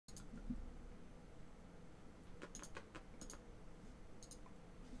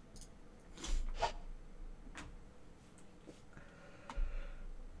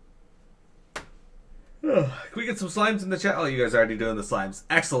we get some slimes in the chat? Oh, you guys are already doing the slimes.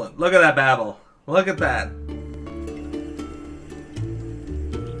 Excellent. Look at that babble. Look at that.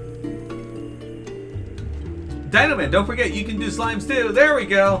 Dynaman, don't forget you can do slimes too. There we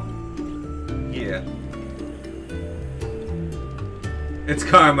go. Yeah. It's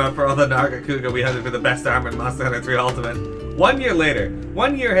karma for all the Nargacuga we hunted for the best armor in Monster Hunter 3 Ultimate. 1 year later,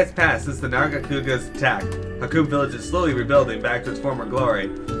 1 year has passed since the Nargacuga's attack. Hakum Village is slowly rebuilding back to its former glory.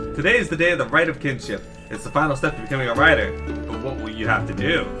 Today is the day of the Rite of Kinship. It's the final step to becoming a rider. But what will you have to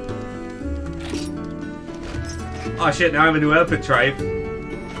do? Oh shit, now I have a new outfit, Tripe.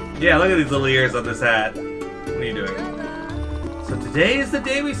 Yeah, look at these little ears on this hat. What are you doing? So today is the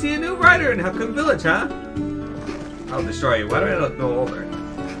day we see a new rider in Hakum Village, huh? I'll destroy you. Why do I look no older?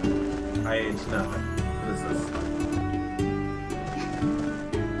 I aged nothing. What is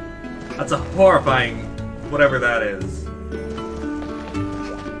this? That's a horrifying whatever that is.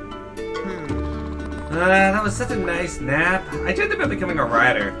 That was such a nice nap. I dreamed about becoming a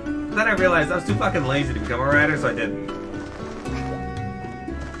rider. But then I realized I was too fucking lazy to become a rider, so I didn't.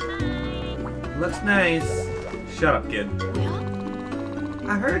 Looks nice. Shut up, kid.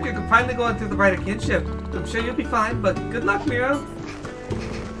 I heard you're finally going through the Rite of Kinship. I'm sure you'll be fine, but good luck, Miro.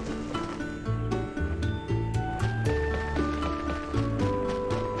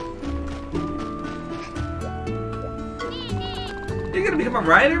 You're gonna become a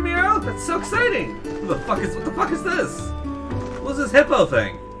rider, Miro? That's so exciting! What the fuck is this? What's this hippo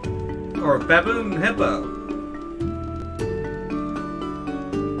thing? Or baboon hippo?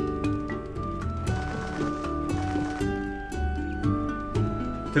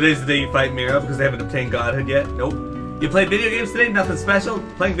 Today's the day you fight Miro because they haven't obtained godhood yet? Nope. You played video games today? Nothing special?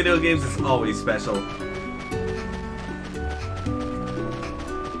 Playing video games is always special.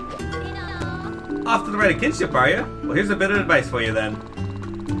 Off to the Rite of Kinship, are you? Well, here's a bit of advice for you then.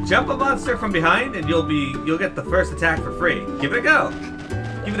 Jump a monster from behind and you'll get the first attack for free. Give it a go.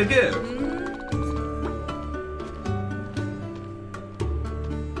 Give it a go.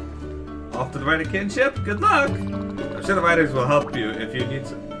 Off to the Rite of Kinship? Good luck! I'm sure the riders will help you if you need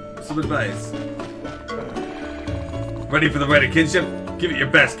some advice. Ready for the Rite of Kinship? Give it your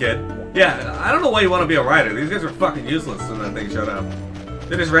best, kid. Yeah, I don't know why you want to be a rider. These guys were fucking useless when that thing showed up.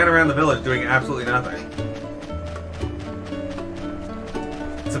 They just ran around the village doing absolutely nothing.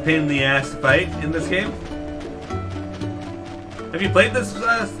 It's a pain in the ass to fight in this game. Have you played this,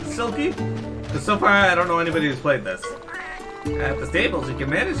 Silky? Because so far I don't know anybody who's played this. At the stables, you can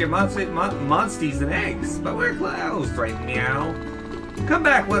manage your monsties and eggs, but we're closed right now. Come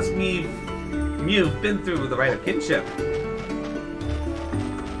back once you've been through the Rite of Kinship.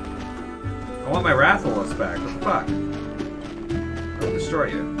 I want my Rathalos back. What the fuck? I'll destroy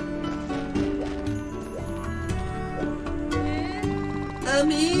you.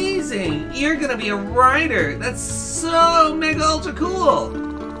 Amazing! You're gonna be a rider! That's so mega ultra cool!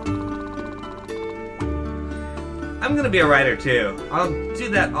 I'm gonna be a rider too. I'll do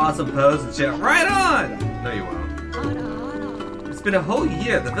that awesome pose and shit. Right on! No, you won't. It's been a whole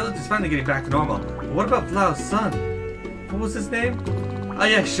year. The village is finally getting back to normal. But what about Vlao's son? What was his name? Oh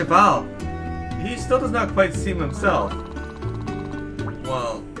yeah, Cheval. He still does not quite seem himself.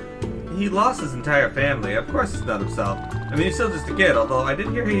 Well, he lost his entire family. Of course he's not himself. I mean, he's still just a kid, although I did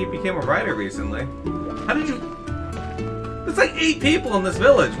hear he became a rider recently. How did you... There's like 8 people in this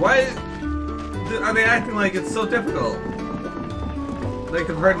village. Why are they acting like it's so difficult? Like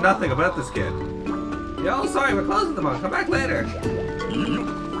they've heard nothing about this kid. Yeah, oh sorry, we're closing the month. Come back later.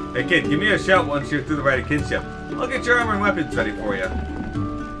 Hey kid, give me a shout once you're through the Rite of Kinship. I'll get your armor and weapons ready for you.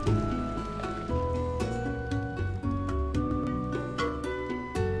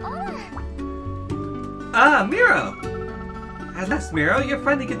 Ah, Miro! At last, Miro, you're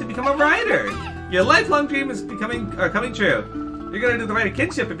finally get to become a rider! Your lifelong dream is coming true. You're gonna do the Rite of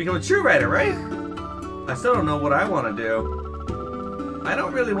Kinship and become a true rider, right? I still don't know what I want to do. I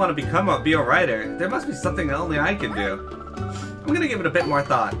don't really want to be a rider. There must be something that only I can do. I'm gonna give it a bit more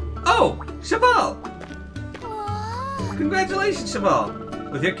thought. Oh! Cheval! Congratulations, Cheval!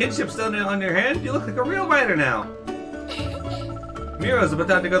 With your kinship still on your hand, you look like a real rider now. Miro's about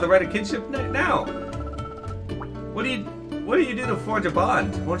time to go to the Rite of Kinship now. What do you do to forge a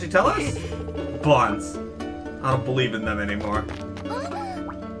bond? Won't you tell us? Bonds. I don't believe in them anymore.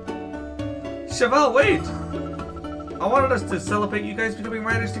 Cheval, wait! I wanted us to celebrate you guys becoming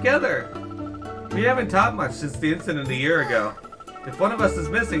riders together. We haven't taught much since the incident a year ago. If one of us is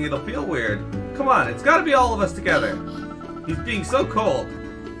missing, it'll feel weird. Come on, it's gotta be all of us together. He's being so cold.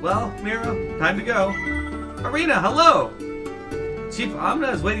 Well, Miro, time to go. Arena, hello! Chief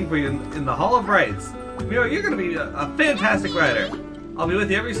Amna is waiting for you in the Hall of Rites. Miro, you're gonna be a fantastic rider. I'll be with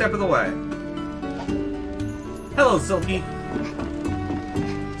you every step of the way. Hello, Silky.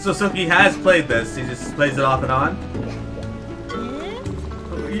 So Silky has played this. He just plays it off and on.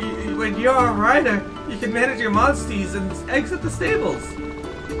 When you're a rider, you can manage your monsties and exit the stables.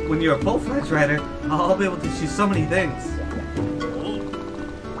 When you're a full-fledged rider, I'll be able to teach you so many things.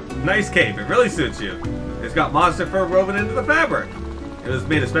 Nice cape. It really suits you. It's got monster fur woven into the fabric. It was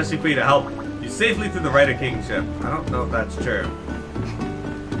made especially for you to help you safely through the Rider Kingship. I don't know if that's true.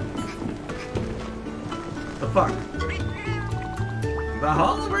 The fuck? The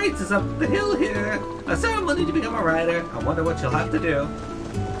Hall of Rites is up the hill here. A ceremony to become a rider. I wonder what you'll have to do.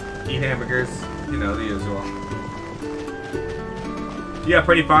 Eat hamburgers. You know, the usual. Yeah,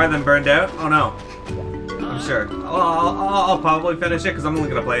 pretty far then burned out? Oh no. I'm sure. I'll probably finish it because I'm only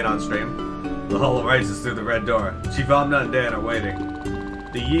going to play it on stream. The Hall of Rites is through the red door. Chief Omna and Dan are waiting.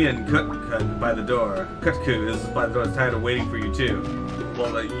 The Yian Kutku by the door. Kutku is by the door is tired of waiting for you too.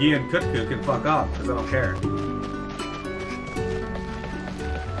 Well, the Yian Kutku can fuck off because I don't care.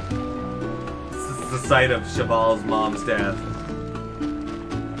 This is the site of Cheval's mom's death.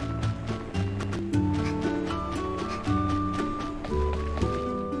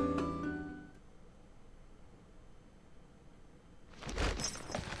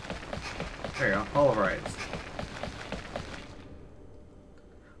 There you go, Hall of Rites.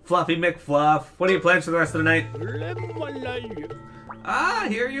 Fluffy McFluff, what are your plans for the rest of the night? Ah,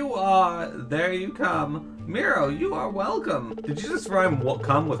 here you are. There you come. Miro, you are welcome. Did you just rhyme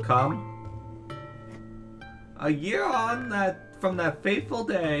come with come? A year on from that fateful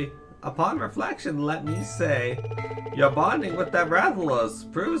day, upon reflection, let me say, your bonding with that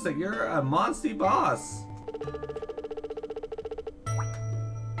Rathalos proves that you're a monsty boss.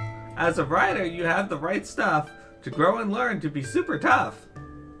 As a rider, you have the right stuff to grow and learn to be super tough.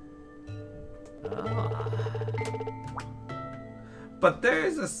 But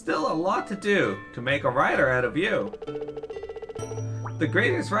there's still a lot to do to make a rider out of you. The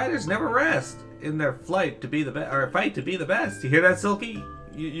greatest riders never rest in their flight to be the best, or fight to be the best. You hear that, Silky?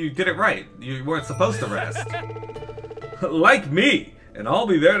 You did it right. You weren't supposed to rest. Like me, and I'll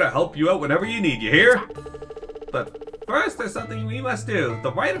be there to help you out whenever you need. You hear? But first, there's something we must do.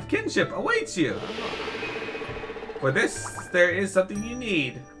 The rite of kinship awaits you. For this, there is something you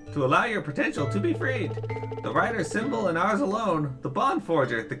need to allow your potential to be freed. The rider's symbol and ours alone, the bond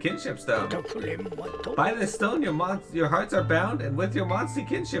forger, the kinship stone. By this stone, your hearts are bound, and with your monsty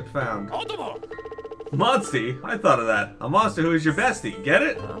kinship found. Monsty? I thought of that. A monster who is your bestie. Get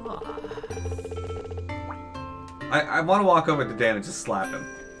it? I want to walk over to Dan and just slap him.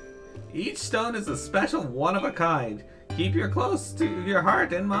 Each stone is a special one of a kind. Keep your close to your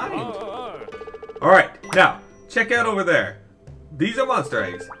heart and mind. Alright, now, check out over there. These are monster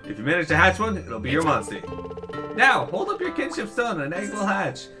eggs. If you manage to hatch one, it'll be your monstie. Now, hold up your kinship stone and an egg will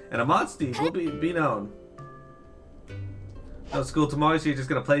hatch, and a monstie will be known. No school tomorrow, so you're just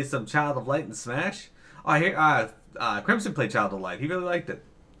gonna play some Child of Light and Smash? Oh, I hear, Crimson played Child of Light. He really liked it.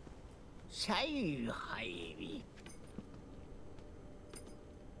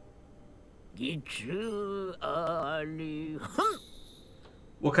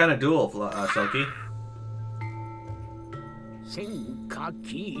 What kind of duel, Silky?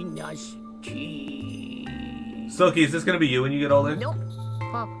 Silky, is this gonna be you when you get older? No.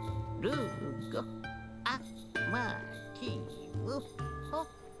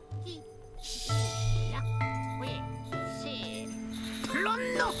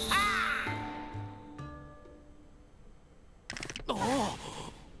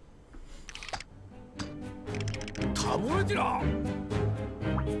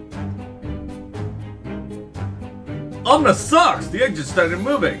 Omna sucks! The egg just started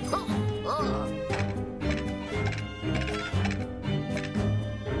moving!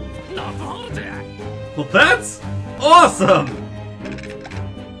 Well, that's awesome!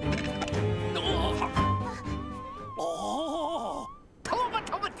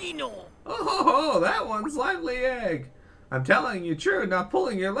 Oh, that one's lively egg! I'm telling you true, not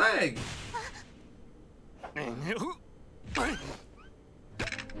pulling your leg!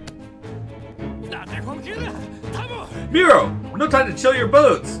 Miro! No time to chill your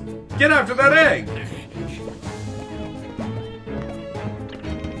boots! Get after that egg!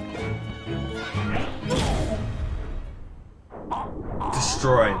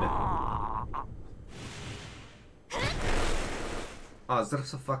 Destroyed. Oh, is that a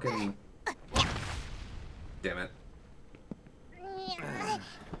fucking... Damn it.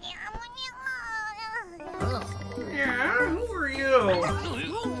 Yeah, who are you?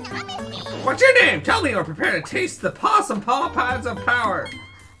 What's your name? Tell me or prepare to taste the possum paw pads of power.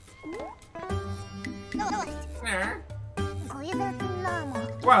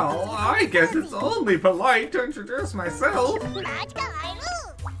 Well, I guess it's only polite to introduce myself.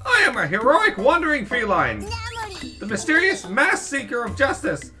 I am a heroic wandering feline. The mysterious mask seeker of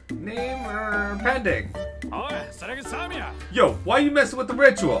justice. Name pending. Yo, why are you messing with the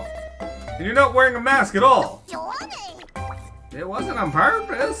ritual? And you're not wearing a mask at all. It wasn't on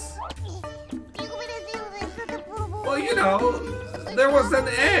purpose. Well, you know, there was an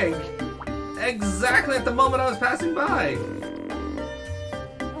egg. Exactly at the moment I was passing by.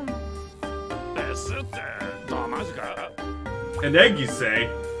 An egg, you say?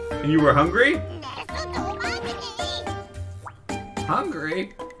 And you were hungry?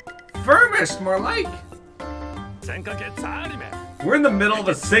 Hungry? Famished, more like. We're in the middle of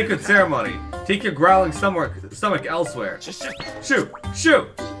a sacred ceremony. Take your growling stomach elsewhere. Shoo! Shoo!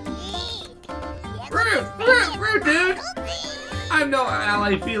 Rude, dude! I'm no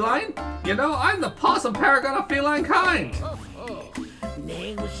ally feline. You know, I'm the possum paragon of feline kind.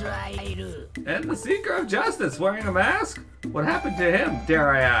 And the seeker of justice wearing a mask? What happened to him,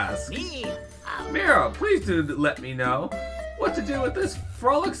 dare I ask? Miro, please do let me know what to do with this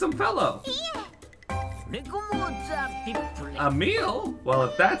frolicsome fellow. A meal? Well,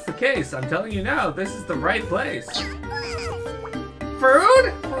 if that's the case, I'm telling you now, this is the right place.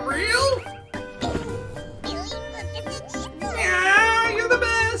 Food? For real? Yeah, you're the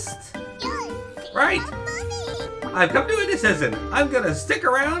best! Right. I've come to a decision. I'm gonna stick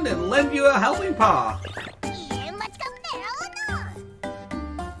around and lend you a helping paw.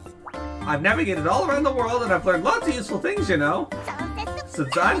 I've navigated all around the world and I've learned lots of useful things, you know.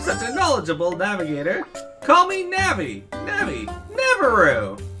 Since I'm such a knowledgeable navigator, call me Navi. Navi.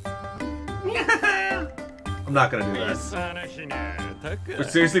 Navaroo. I'm not gonna do that. We're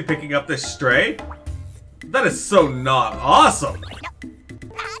seriously picking up this stray? That is so not awesome.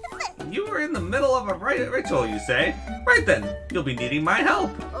 You were in the middle of a ritual, you say? Right then, you'll be needing my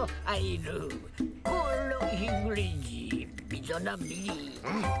help.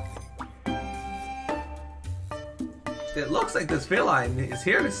 It looks like this feline is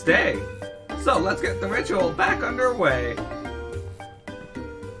here to stay. So let's get the ritual back underway.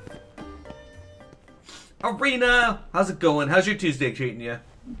 Arena! How's it going? How's your Tuesday treating you?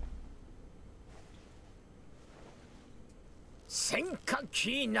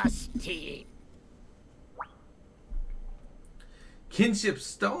 Kinship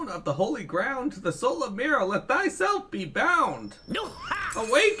stone of the holy ground, to the soul of Miro, let thyself be bound.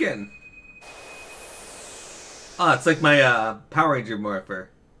 Awaken! Ah, it's like my Power Ranger morpher.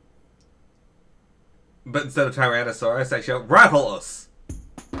 But instead of Tyrannosaurus, I shout Rathalos!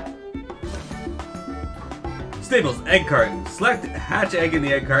 Stables, egg carton. Select hatch egg in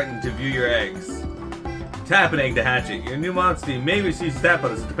the egg carton to view your eggs. Tap an egg to hatch it. Your new monster may receive stat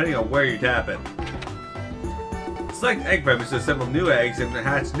bonus depending on where you tap it. Select egg fragments to assemble new eggs and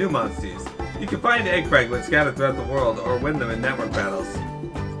hatch new monsters. You can find egg fragments scattered throughout the world or win them in network battles.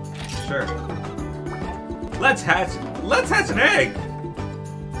 Sure. Let's hatch an egg!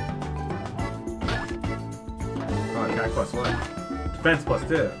 Oh, attack +1. Defense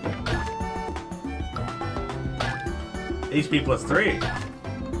 +2. HP +3.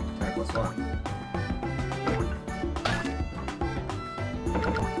 Attack +1.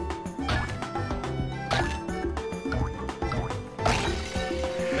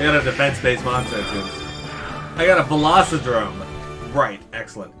 I got a defense-based monster, it seems. I got a Velocidrome. Right,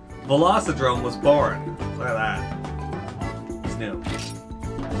 excellent. Velocidrome was born. Look at that. It's new.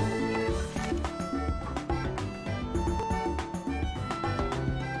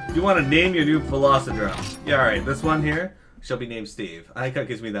 Do you want to name your new Velocidrome? Yeah, alright. This one here shall be named Steve. I think that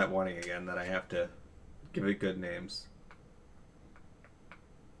gives me that warning again that I have to give it good names.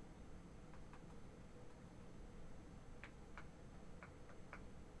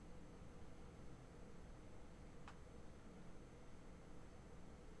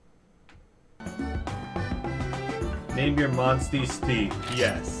 Name your monster Steve.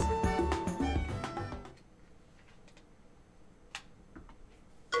 Yes.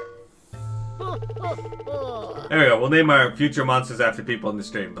 There we go. We'll name our future monsters after people in the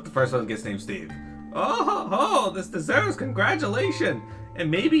stream, but the first one gets named Steve. Oh ho ho! This deserves congratulations,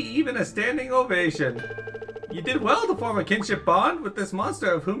 and maybe even a standing ovation. You did well to form a kinship bond with this monster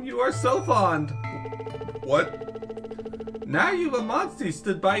of whom you are so fond. What? Now you've a monster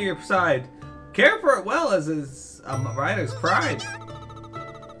stood by your side. Care for it well as is a rider's pride.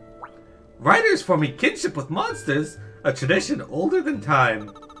 Riders forming kinship with monsters, a tradition older than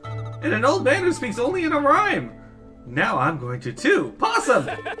time. And an old man who speaks only in a rhyme. Now I'm going to too. Possum!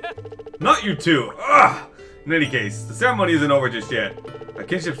 Not you two. Ugh! In any case, the ceremony isn't over just yet. A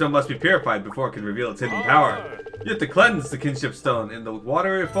kinship stone must be purified before it can reveal its hidden power. You have to cleanse the kinship stone in the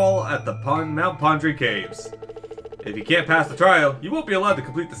waterfall at the Mount Pondry Caves. If you can't pass the trial, you won't be allowed to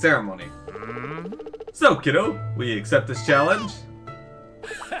complete the ceremony. So, kiddo, will you accept this challenge?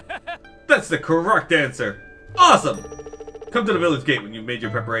 That's the correct answer. Awesome! Come to the village gate when you've made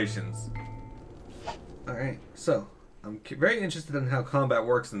your preparations. Alright, so, I'm very interested in how combat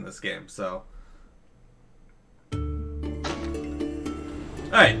works in this game, so...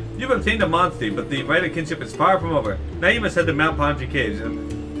 Alright, you've obtained a monster, but the rite of kinship is far from over. Now you must head to Mount Pondry Caves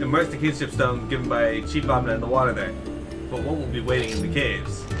and immerse the kinship stone given by Chief Omna in the water there. But what will be waiting in the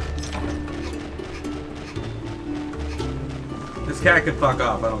caves? This cat can fuck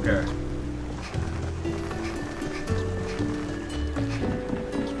off, I don't care.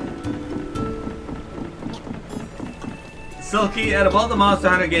 Silky, out of all the Monster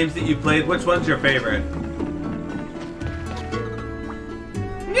Hunter games that you've played, which one's your favorite?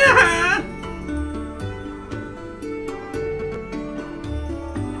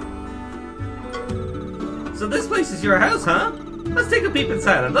 So this place is your house, huh? Let's take a peep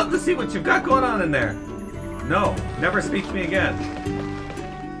inside. I'd love to see what you've got going on in there. No, never speak to me again.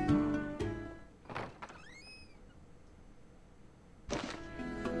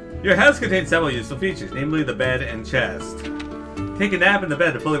 Your house contains several useful features, namely the bed and chest. Take a nap in the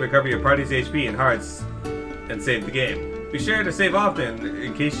bed to fully recover your party's HP and hearts and save the game. Be sure to save often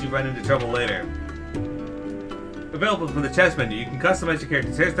in case you run into trouble later. Available from the chest menu, you can customize your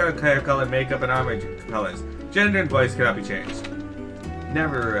character's hairstyle, hair color, makeup, and armor colors. Gender and voice cannot be changed.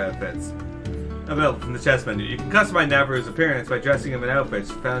 Never fits. Available from the chest menu, you can customize Nabaru's appearance by dressing him in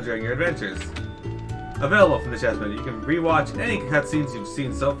outfits found during your adventures. Available from the chest menu, you can rewatch any cutscenes you've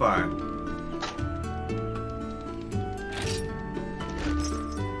seen so far.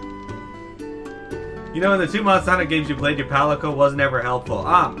 You know, in the two Monster Hunter games you played, your Palico wasn't ever helpful.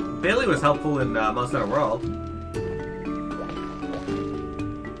 Bailey was helpful in Monster Hunter World.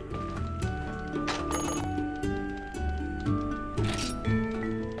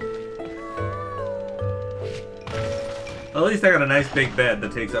 At least I got a nice big bed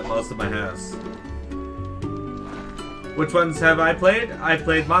that takes up most of my house. Which ones have I played? I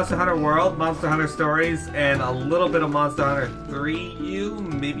played Monster Hunter World, Monster Hunter Stories, and a little bit of Monster Hunter 3U,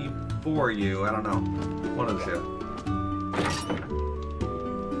 maybe 4U, I don't know. One of the two.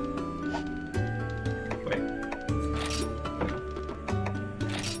 Wait.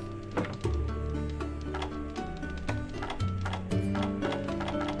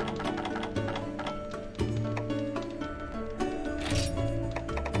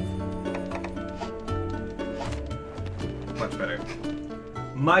 Much better.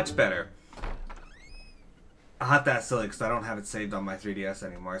 Much better. I'll have to ask Silly because I don't have it saved on my 3DS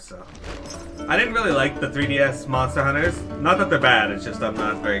anymore, so... I didn't really like the 3DS Monster Hunters. Not that they're bad, it's just I'm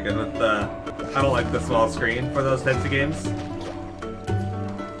not very good with the... I don't like the small screen for those types of games.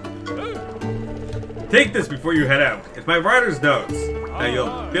 Take this before you head out. It's my writer's notes. Now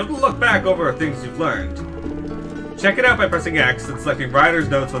you'll be able to look back over things you've learned. Check it out by pressing X and selecting writer's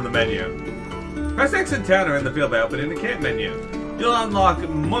notes on the menu. Press X in town or in the field by opening the camp menu. You'll unlock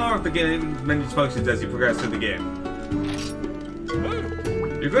more of the game menu's functions as you progress through the game.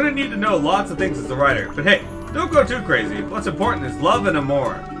 You're going to need to know lots of things as a writer, but hey, don't go too crazy. What's important is love and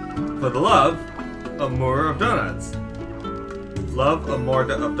amour. For the love, amour of donuts. Love, amour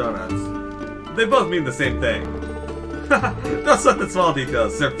of donuts. They both mean the same thing. Don't sweat the small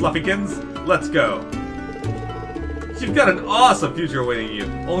details, Sir Fluffykins. Let's go. You've got an awesome future awaiting you.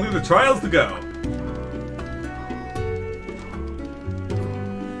 Only the trials to go.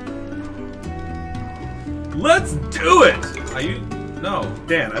 Let's do it! Are you... No,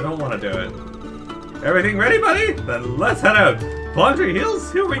 Dan, I don't want to do it. Everything ready, buddy? Then let's head out. Pondry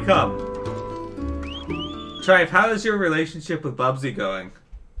Hills, here we come. Trife, how is your relationship with Bubsy going?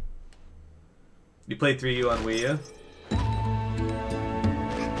 You played 3U on Wii U?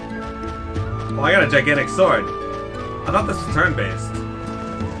 Oh, I got a gigantic sword. I thought this was turn-based.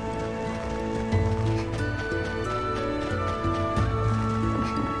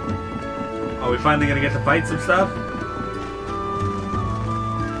 Are we finally gonna get to fight some stuff?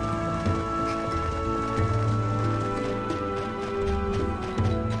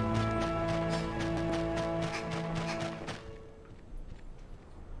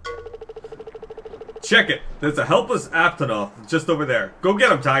 Check it! There's a helpless Aptonoth just over there. Go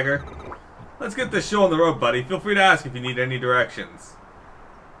get him, Tiger! Let's get this show on the road, buddy. Feel free to ask if you need any directions.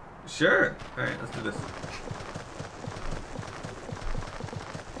 Sure. Alright, let's do this.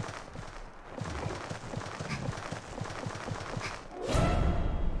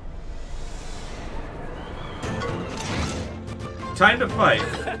 Time to fight.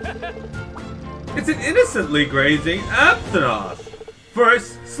 It's an innocently grazing Aptonoth.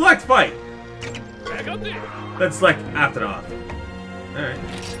 First, select fight. Then select Aptonoth. Alright.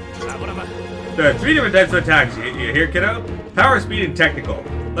 There are 3 different types of attacks. You hear, kiddo? Power, speed, and technical.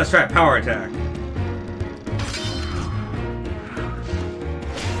 Let's try power attack.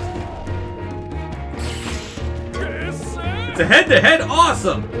 It's a head-to-head,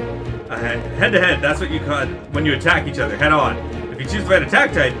 awesome! Head-to-head, that's what you call it when you attack each other, head-on. If you choose the right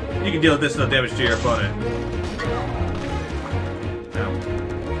attack type, you can deal additional damage to your opponent. Now,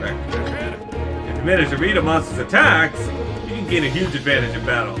 if you manage to read a monster's attacks, you can gain a huge advantage in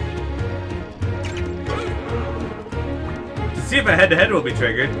battle. To see if a head-to-head will be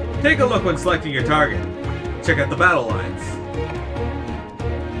triggered, take a look when selecting your target. Check out the battle lines.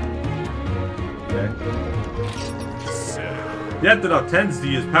 Okay. The Aptonoth tends to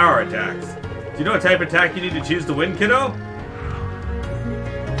use power attacks. Do you know what type of attack you need to choose to win, kiddo?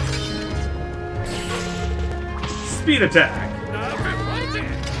 Speed attack.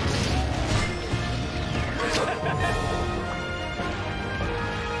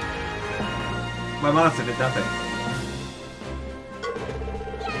 My monster did nothing.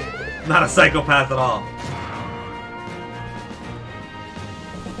 Not a psychopath at all.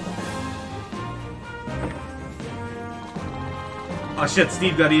 Oh shit,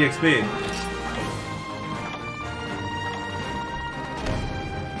 Steve got EXP.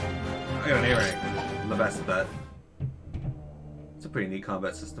 I got an A rank. I'm the best at that. It's a pretty neat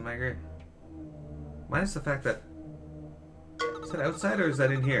combat system, I agree. Minus the fact that... Is that outside or is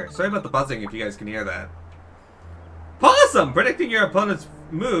that in here? Sorry about the buzzing if you guys can hear that. Possum! Predicting your opponent's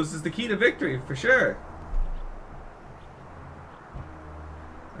moves is the key to victory, for sure.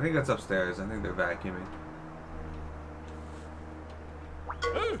 I think that's upstairs. I think they're vacuuming.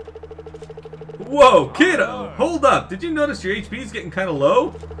 Whoa, kiddo! Hold up! Did you notice your HP is getting kind of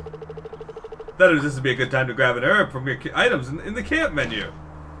low? Thought this would be a good time to grab an herb from your items in the camp menu.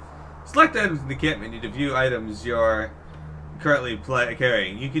 Select items in the camp menu to view items you're currently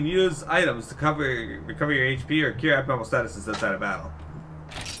carrying. You can use items to recover your HP or cure abnormal statuses outside of battle.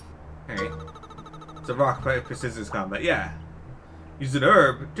 Alright. It's a rock, paper, scissors combat. Yeah. Use an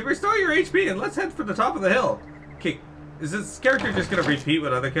herb to restore your HP and let's head for the top of the hill. Okay. Is this character just gonna repeat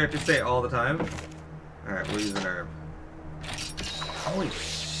what other characters say all the time? Alright, we'll use an herb. Holy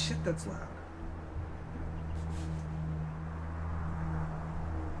shit, that's loud.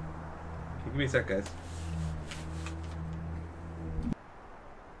 Okay, give me a sec, guys.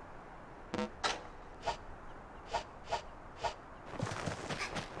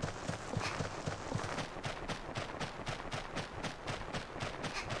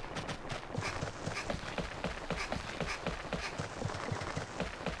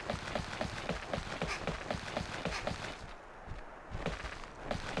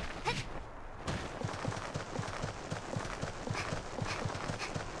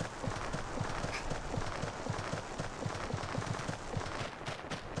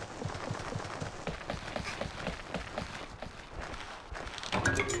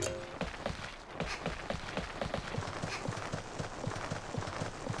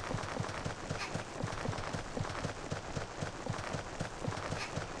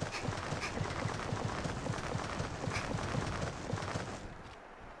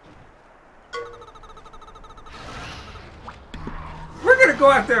 Go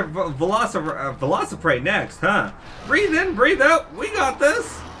after Velociprey next, huh? Breathe in, breathe out. We got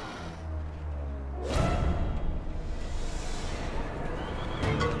this.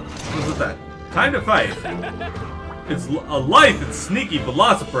 What's with that? Time to fight. It's a lithe and sneaky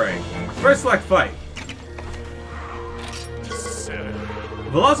Velociprey. First select fight.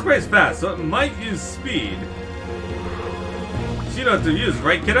 Velociprey is fast, so it might use speed. So you know what to use,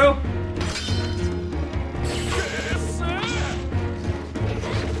 right, kiddo?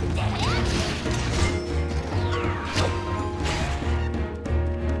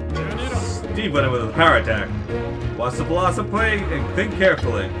 Steve went in with a power attack. Watch the Velociprey and think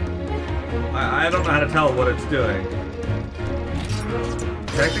carefully. I don't know how to tell what it's doing.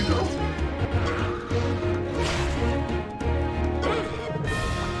 Technical?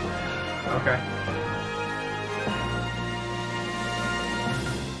 Okay.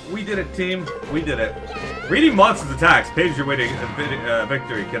 We did it, team. We did it. Reading monsters' attacks paves your way to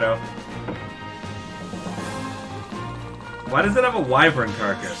victory, kiddo. Why does it have a wyvern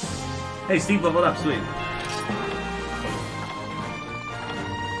carcass? Hey, Steve leveled up, sweet.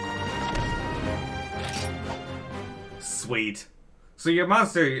 Sweet. So your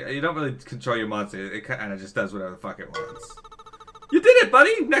monster, you don't really control your monster. It kind of just does whatever the fuck it wants. You did it,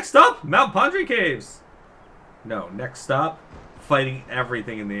 buddy! Next up, Mount Pondry Caves. No, next stop, fighting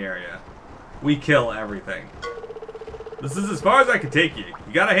everything in the area. We kill everything. This is as far as I can take you.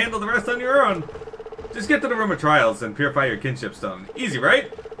 You gotta handle the rest on your own. Just get to the room of trials and purify your kinship stone. Easy,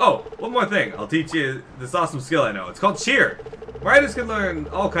 right? Oh, one more thing. I'll teach you this awesome skill I know. It's called cheer. Riders can learn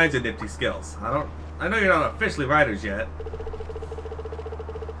all kinds of nifty skills. I know you're not officially riders yet,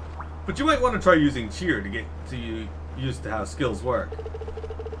 but you might want to try using cheer to get used to how skills work.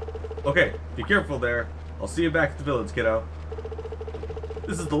 Okay, be careful there. I'll see you back at the village, kiddo.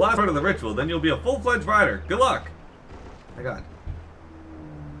 This is the last part of the ritual, then you'll be a full-fledged rider. Good luck! My god.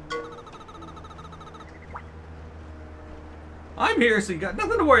 I'm here, so you got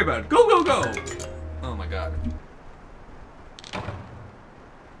nothing to worry about. Go, go, go! Oh my god.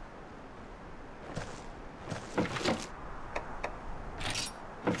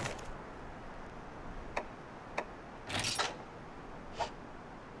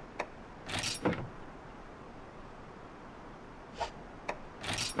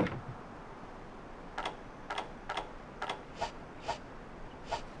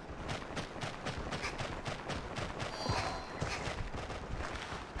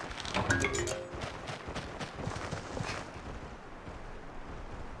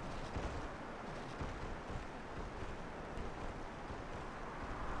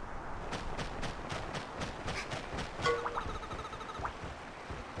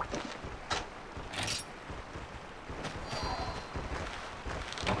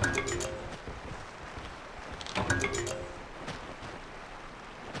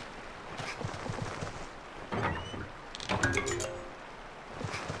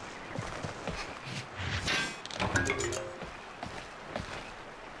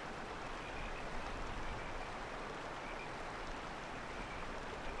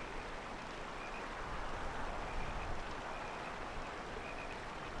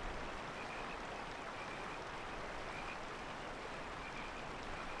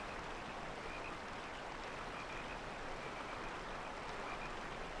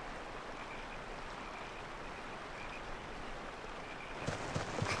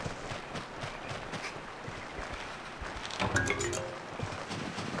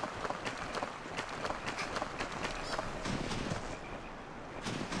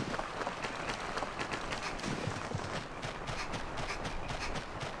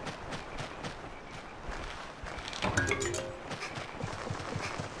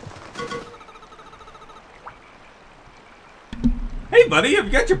 Hey buddy, have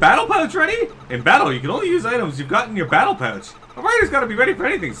you got your battle pouch ready? In battle, you can only use items you've got in your battle pouch. A rider's gotta be ready for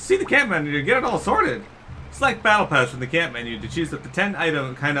anything. See the camp menu to get it all sorted. Select battle pouch from the camp menu to choose up to 10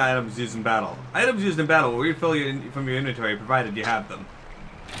 kind of items used in battle. Items used in battle will refill from your inventory provided you have them.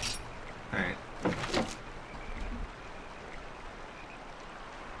 Alright.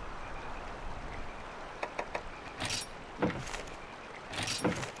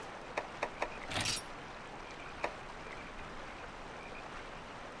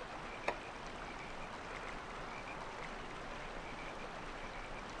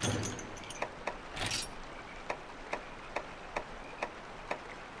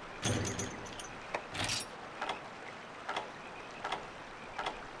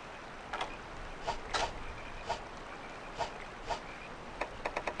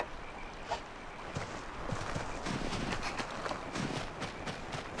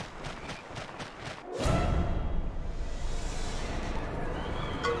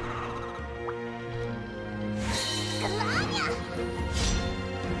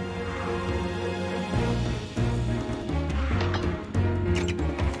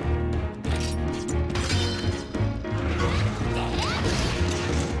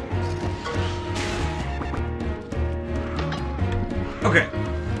 Okay,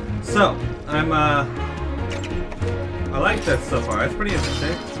 so I like that so far. It's pretty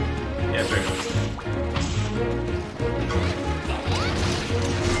interesting. Yeah, very good.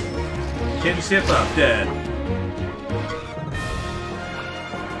 Kinship up, dead.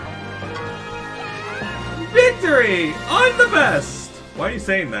 Victory! I'm the best! Why are you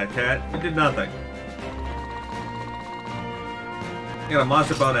saying that, Cat? You did nothing. You got a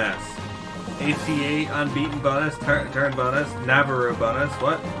monster bonus. ATA unbeaten bonus, turn bonus, Navarro bonus,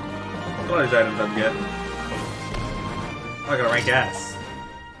 what? What are these items I'm getting? Oh, I got a rank S.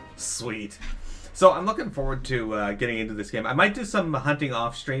 Sweet. So I'm looking forward to getting into this game. I might do some hunting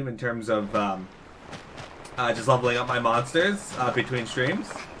off stream in terms of just leveling up my monsters between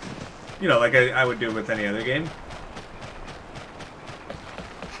streams. You know, like I would do with any other game.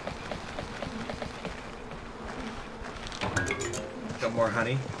 Got more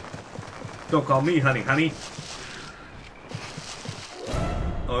honey. Don't call me honey, honey.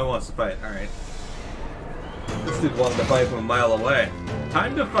 Oh, it wants to fight. Alright. This dude wanted to fight from a mile away.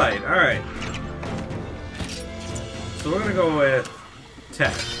 Time to fight. Alright. So we're gonna go with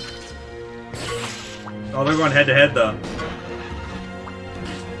tech. Oh, they're going head to head though.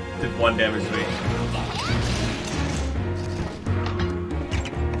 Did 1 damage to me.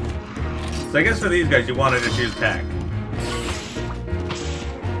 So I guess for these guys, you wanted to choose tech.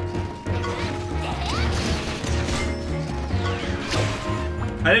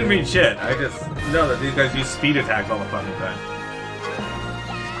 I didn't mean shit. I just know that these guys use speed attacks all the fucking time.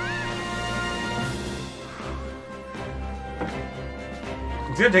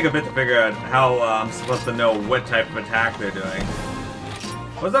 It's gonna take a bit to figure out how I'm supposed to know what type of attack they're doing.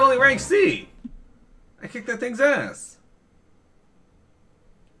 Was that only rank C? I kicked that thing's ass.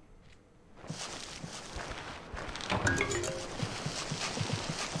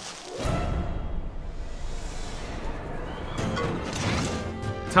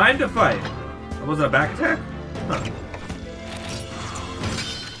 Time to fight. That wasn't a back attack? Huh.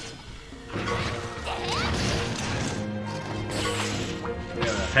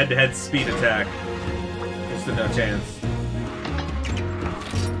 Yeah, head-to-head speed attack. Just a no chance.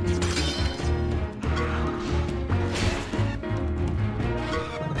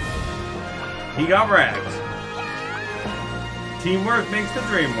 He got wrecked. Teamwork makes the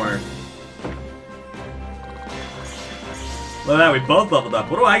dream work. Look at that, we both leveled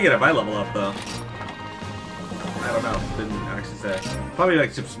up. What do I get if I level up, though? I don't know. Didn't actually say. Probably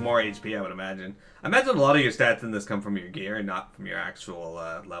like just more HP, I would imagine. I imagine a lot of your stats in this come from your gear and not from your actual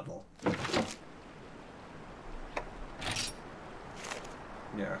level.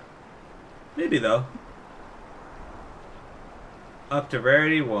 Yeah. Maybe, though. Up to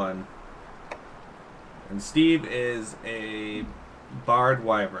rarity 1. And Steve is a Bard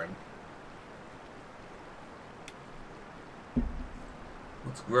Wyvern.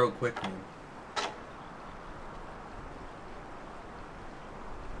 Let's grow quickly.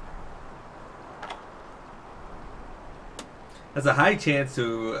 Has a high chance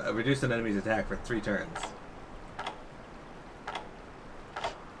to reduce an enemy's attack for 3 turns.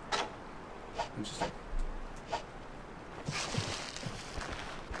 Interesting.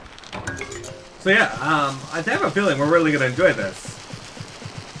 So yeah, I have a feeling we're really going to enjoy this.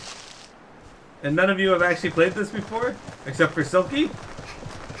 And none of you have actually played this before? Except for Silky?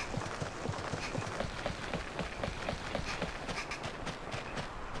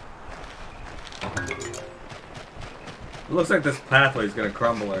 It looks like this pathway is going to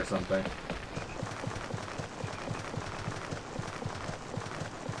crumble or something.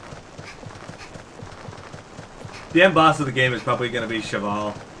 The end boss of the game is probably going to be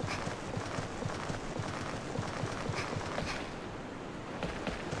Cheval.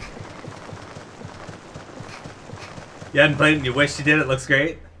 You hadn't played it and you wish you did, it looks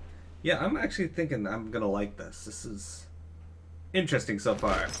great? Yeah, I'm actually thinking I'm going to like this. This is interesting so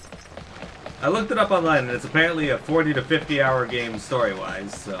far. I looked it up online and it's apparently a 40 to 50 hour game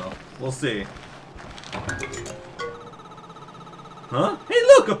story-wise, so we'll see. Huh? Hey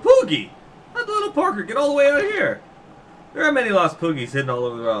look, a Poogie! How'd the little Parker get all the way out here? There are many lost Poogies hidden all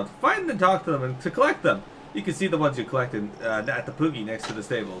over the world. Find them and talk to them and to collect them. You can see the ones you collected at the Poogie next to the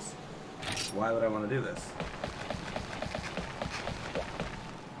stables. Why would I want to do this?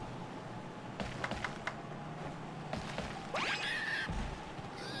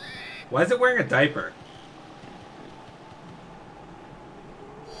 Why is it wearing a diaper?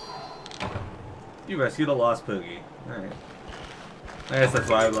 You rescued a lost Poogie. Alright. I guess that's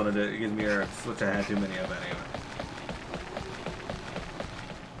why I wanted to use mirrors, which I had too many of anyway.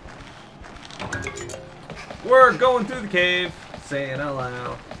 We're going through the cave, saying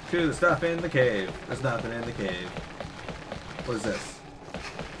hello to the stuff in the cave. There's nothing in the cave. What is this?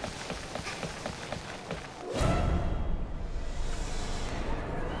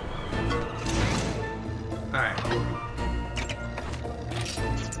 Alright.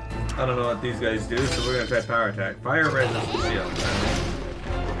 I don't know what these guys do, so we're gonna try power attack. Fire resistance shield.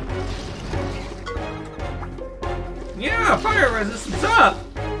 Yeah, fire resistance up!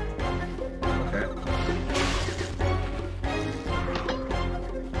 Okay.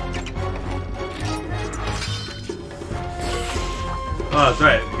 Oh, that's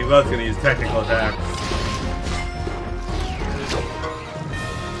right. He was gonna use technical attacks.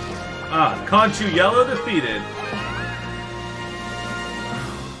 Ah, Conchu Yellow defeated.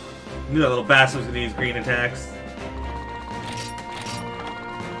 Knew that little bastard was gonna use green attacks.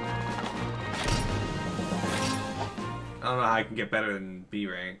 I don't know how I can get better than B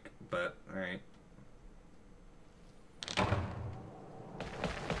rank, but alright.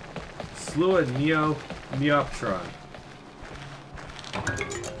 Slew a Neoptron.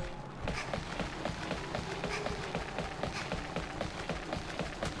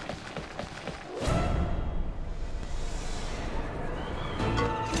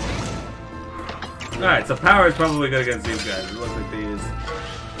 Alright, so power is probably good against these guys. It looks like they use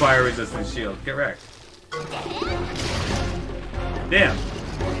fire resistant shield. Get wrecked. Damn.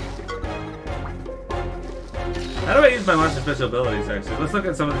 How do I use my monster special abilities actually? Let's look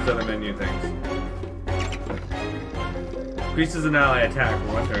at some of these other menu things. Increases an ally attack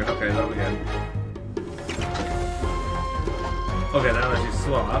for 1 turn. Okay, that'll be good. Okay, now let's just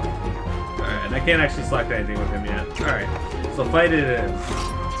swap. Alright, and I can't actually select anything with him yet. Alright, so fight it is.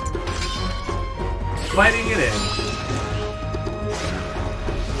 Fighting it in.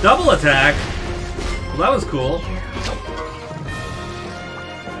 Double attack? Well, that was cool.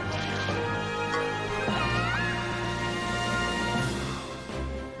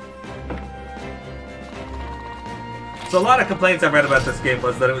 So a lot of complaints I've read about this game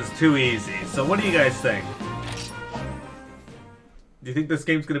was that it was too easy. So what do you guys think? Do you think this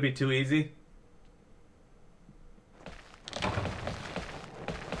game's going to be too easy?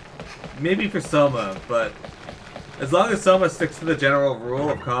 Maybe for Soma, but as long as Soma sticks to the general rule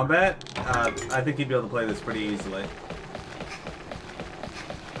of combat, I think he'd be able to play this pretty easily.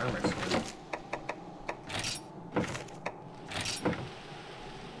 Armor skin.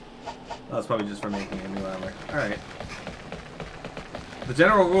 Oh, that's probably just for making a new armor. Alright. The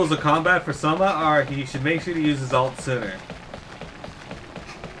general rules of combat for Soma are he should make sure to use his ult sooner.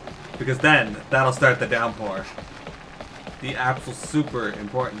 Because then, that'll start the downpour. The absolute super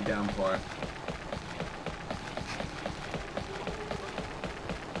important downpour.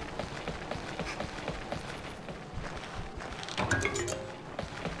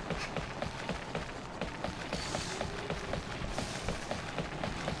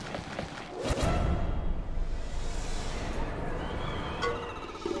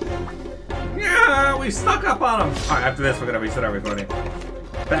 Yeah, we stuck up on him! Alright, after this we're gonna reset our recording.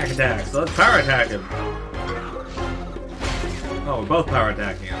 Back attack, so let's power attack him. Oh, we're both power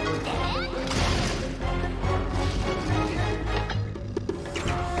attacking him.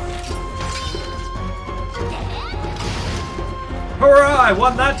 Hurrah! I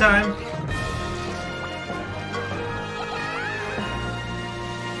won that time!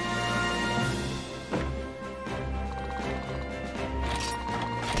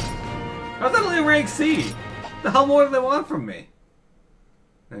 How's that only rank C? The hell more do they want from me?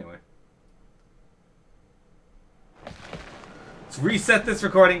 Anyway. Let's reset this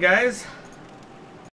recording, guys.